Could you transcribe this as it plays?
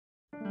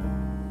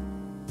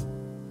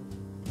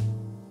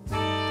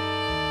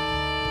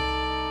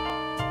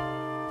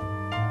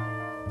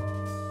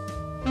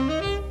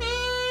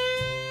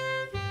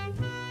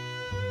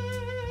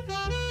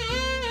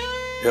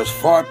As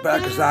far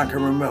back as I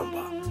can remember,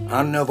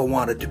 I never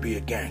wanted to be a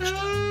gangster.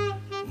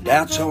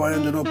 That's how I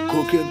ended up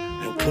cooking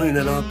and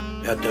cleaning up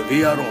at the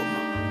Via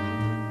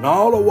Roma. Now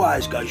all the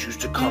wise guys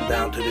used to come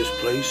down to this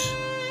place.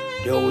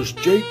 There was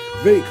Jake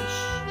Vegas,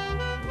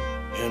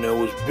 and there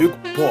was Big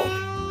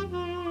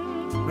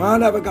Paulie. Now I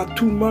never got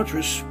too much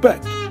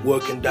respect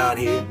working down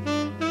here,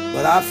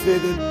 but I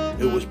figured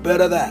it was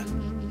better that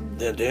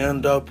than to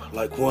end up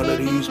like one of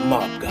these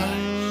mob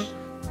guys.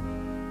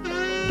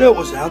 There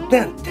was Al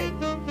Dente.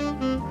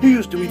 He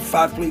used to eat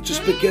 5 plates of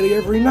spaghetti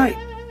every night.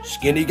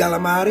 Skinny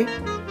Calamari,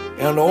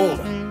 and the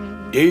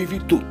owner, Davey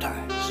Two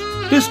Times.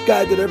 This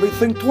guy did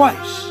everything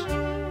twice.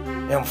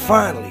 And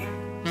finally,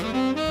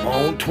 my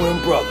own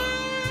twin brother,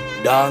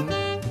 Don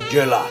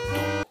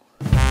Gelato.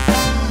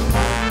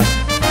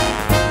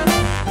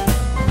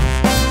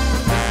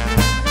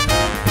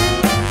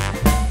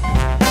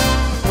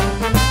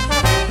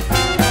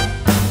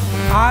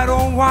 I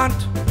don't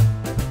want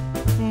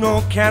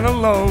no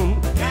cannelloni.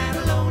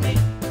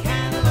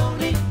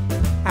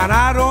 And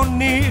I don't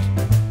need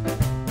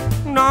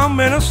no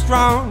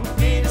minestrone.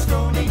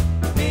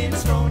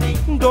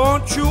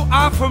 Don't you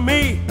offer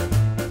me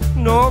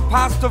no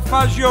pasta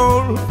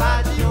fagioli.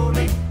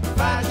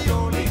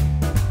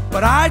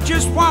 But I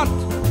just want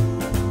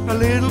a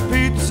little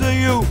pizza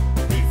you.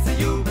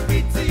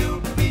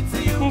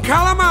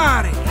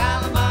 Calamari.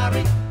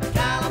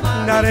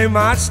 That ain't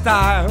my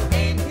style.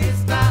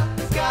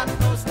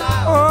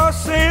 Oh,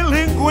 say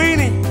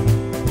linguine,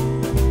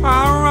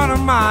 I'll run a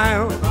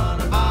mile.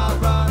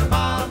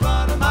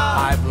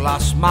 I've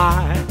lost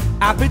my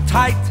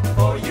appetite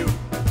for you.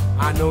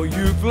 I know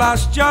you've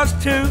lost yours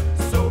too.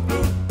 So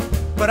blue.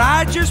 But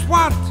I just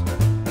want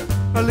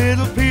a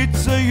little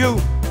pizza you.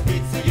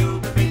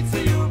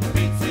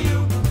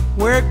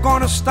 We're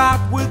gonna start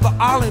with the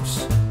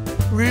olives,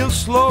 real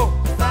slow.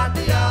 Start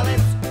the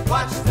olives,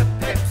 watch the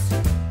pips.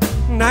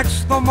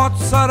 Next the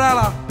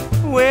mozzarella,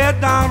 way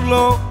down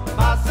low.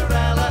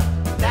 Mozzarella,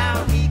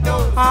 down he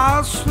goes.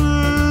 I'll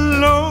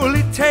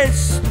slowly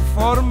taste the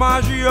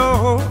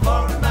formaggio.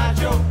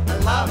 I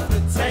love the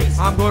taste.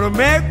 I'm gonna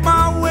make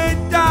my way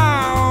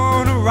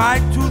down,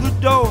 right to the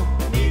dough.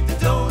 Need the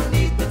dough,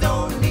 need the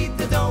dough, need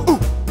the dough. Ooh,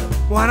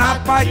 when I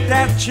bite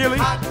that chili,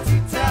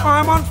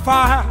 I'm on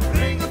fire.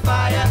 Bring the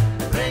fire,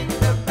 ring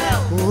the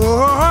bell.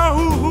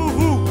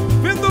 Oh,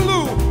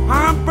 Vindaloo,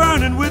 I'm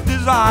burning with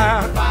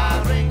desire.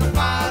 Ring the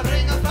fire,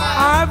 ring the fire.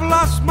 I've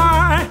lost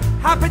my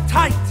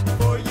appetite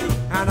for you,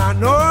 and I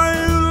know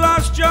you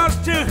lost yours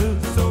too.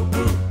 So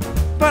blue,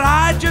 but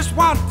I just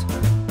want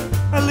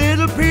a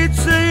little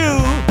pizza you.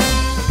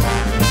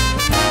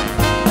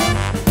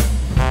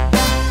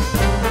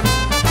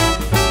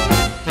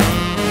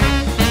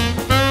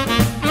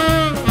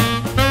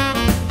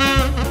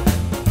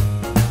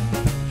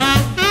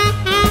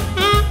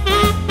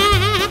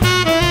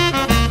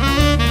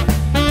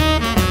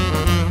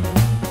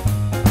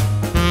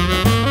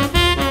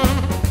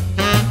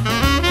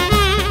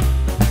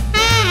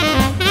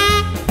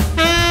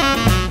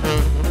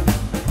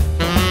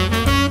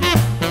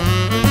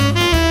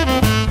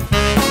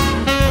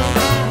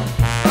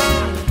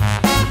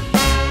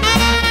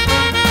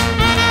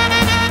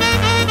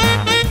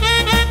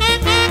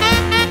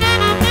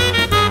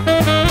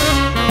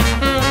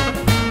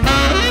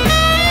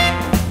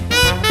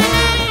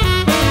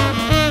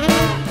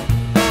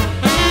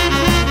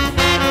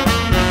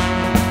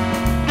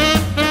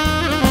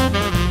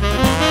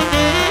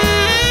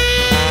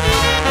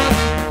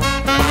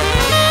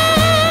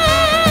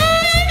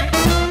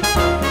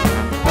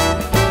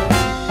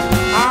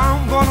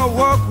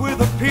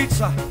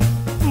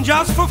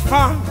 Just for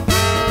fun,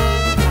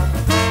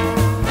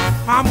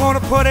 I'm gonna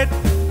put it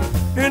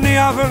in the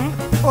oven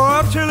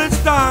or till it's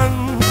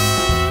done.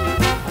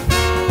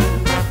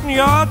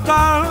 Your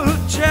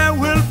dolce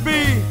will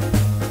be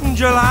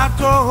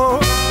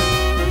gelato,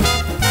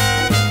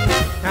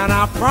 and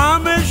I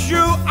promise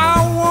you I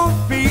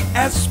won't be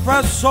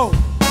espresso.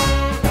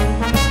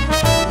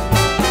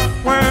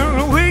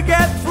 When we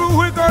get through,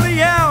 we're gonna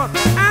yell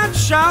and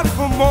shout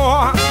for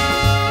more.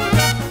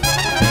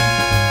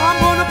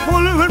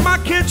 Pull you in my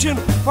kitchen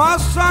for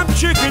some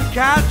chicken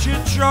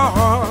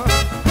cacciatore.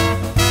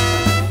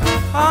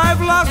 I've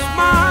lost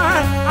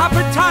my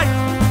appetite,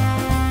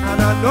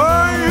 and I know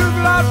you've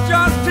lost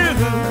yours too.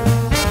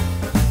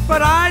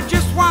 But I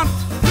just want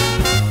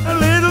a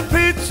little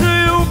pizza,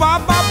 you, ba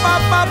ba ba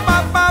ba ba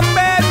ba,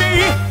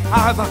 baby.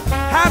 I've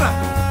had a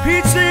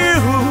pizza, you,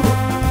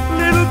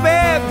 little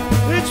babe.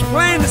 It's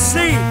plain to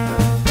see.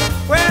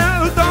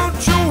 Well,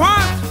 don't you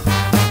want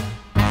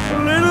a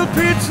little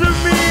pizza,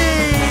 me?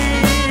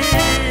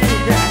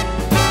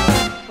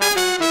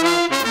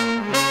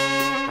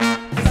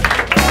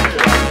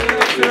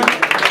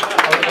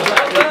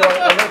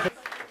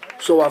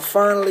 So I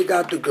finally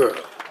got the girl,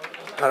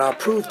 and I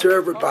proved to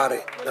everybody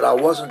that I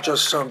wasn't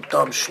just some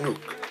dumb schnook.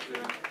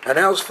 And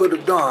as for the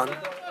Don,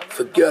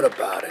 forget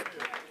about it.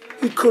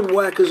 He couldn't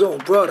whack his own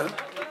brother,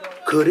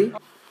 could he?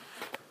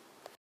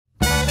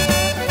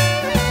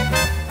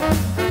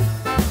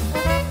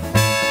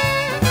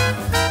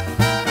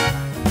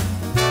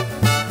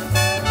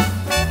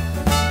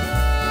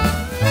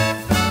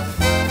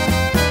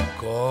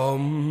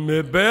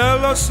 Che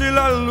bello se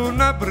la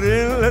luna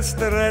brilla,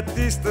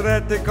 stretti,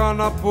 stretti con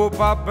la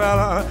pupa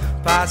bella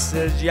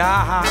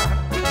passeggiare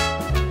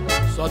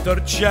sotto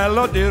il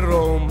cielo di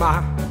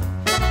Roma.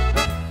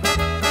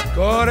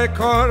 Corre,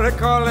 corre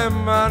con le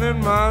mani in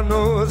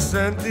mano,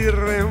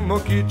 sentiremo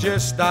chi ci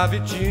sta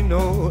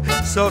vicino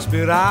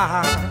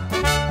sospirare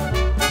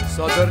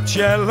sotto il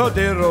cielo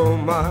di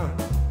Roma.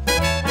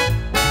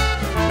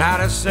 Now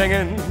they're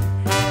singing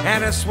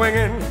and they're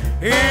swinging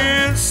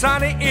in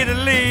sunny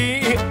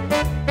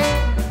Italy.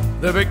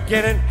 The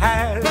beginning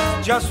has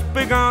just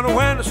begun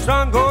when the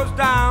sun goes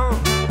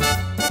down.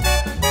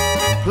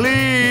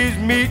 Please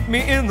meet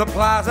me in the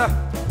plaza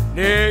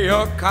near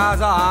your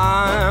casa.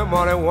 I'm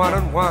only 1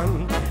 and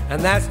 1,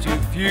 and that's too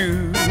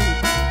few.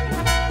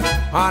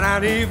 On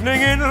an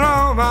evening in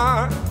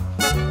Roma,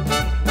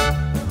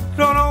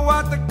 don't know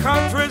what the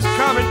country's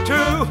coming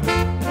to.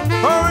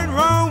 Oh, in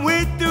Rome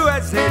we do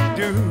as they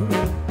do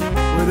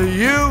with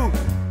you.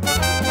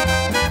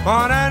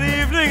 On an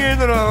evening in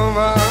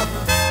Roma.